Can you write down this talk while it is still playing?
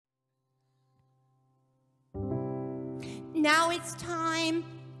Now it's time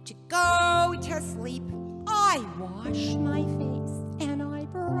to go to sleep. I wash my face and I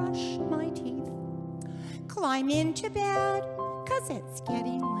brush my teeth. Climb into bed, 'cause it's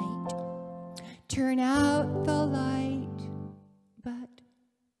getting late. Turn out the light, but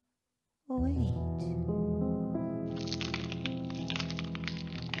wait.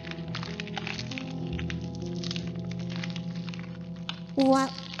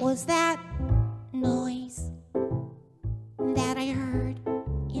 What was that noise that I heard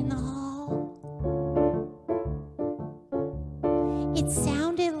in the hall? It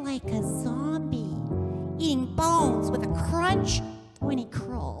sounded like a zombie eating bones with a crunch when he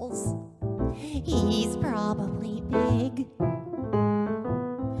crawls. He's probably big,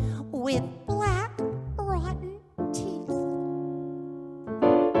 with black, rotten teeth,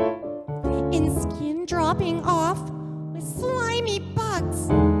 and skin dropping off with slimy bugs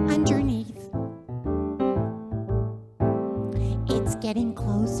underneath. It's getting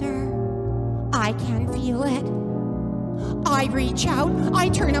closer. I can feel it. I reach out, I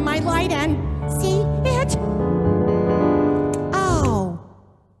turn on my light and see it. Oh,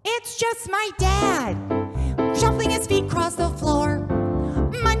 it's just my dad, shuffling his feet across the floor,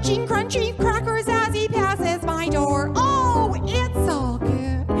 munching crunchy crackers as he passes my door. Oh, it's all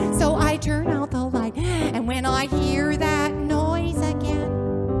good. So I turn out the light, and when I hear that noise again,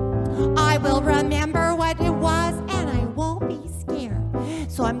 I will remember what it was and I won't be scared.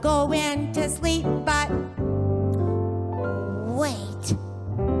 So I'm going to sleep, but wait.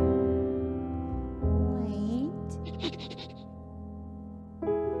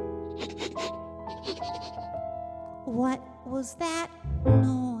 What was that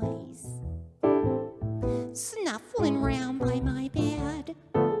noise? Snuffling round by my bed.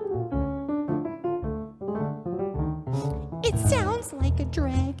 It sounds like a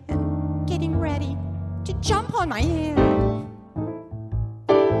dragon getting ready to jump on my head.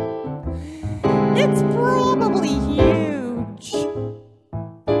 It's probably huge,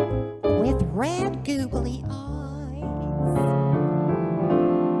 with red googly eyes,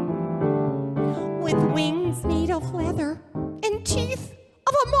 with wings made of leather and teeth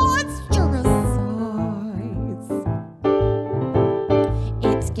of a monstrous size.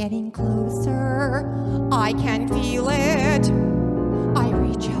 It's getting closer. I can feel it. I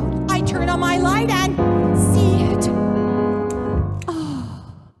reach out, I turn on my light and see it.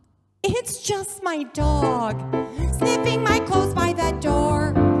 Oh, it's just my dog, sniffing my clothes by the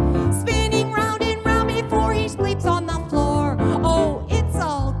door, spinning round and round before he sleeps on the floor. Oh, it's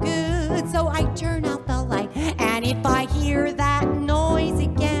all good. So I turn out the light, and if I hear that noise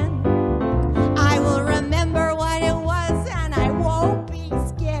again, I will remember what it was and I won't be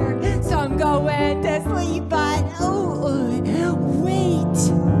scared. So I'm going to sleep, but wait.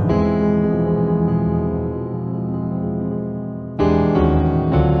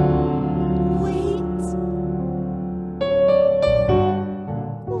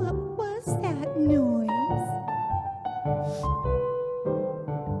 What was that noise?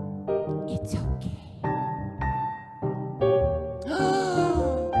 It's okay.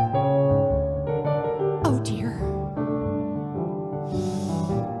 Oh dear.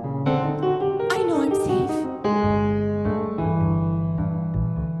 I know I'm safe.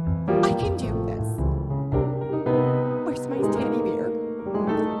 I can do this. Where's my teddy bear?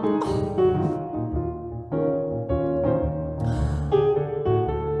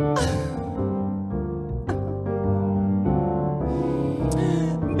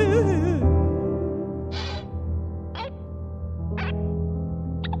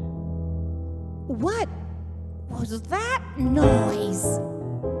 What was that noise?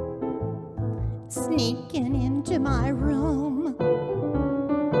 Sneaking into my room.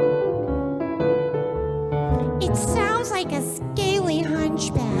 It sounds like a scaly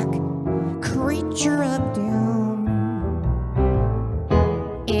hunchback, creature of doom.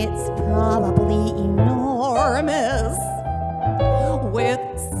 It's probably enormous, with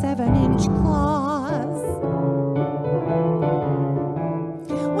 7-inch claws,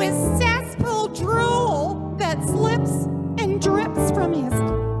 with cesspool drool that slips and drips from his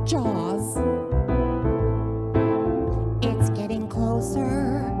jaws. It's getting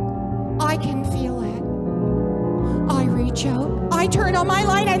closer. I can feel it. I reach out, I turn on my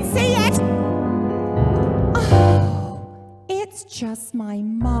light and see it. Oh, it's just my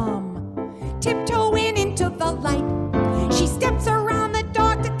mom, tiptoeing into the light. She steps around the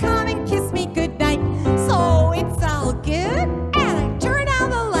dog to come and kiss me goodnight. So it's all good, and I turn out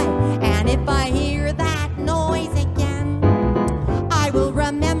the light. And if I hear that noise again, I will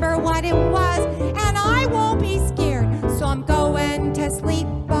remember what it was, and I won't be scared. So I'm going to sleep,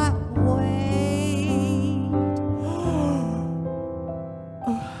 but wait.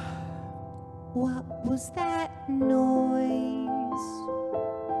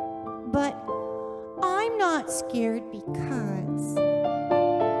 not scared because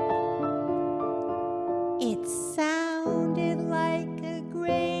it sounded like a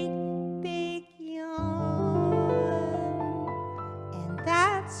great big yawn, and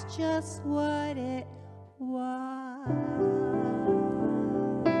that's just what it was.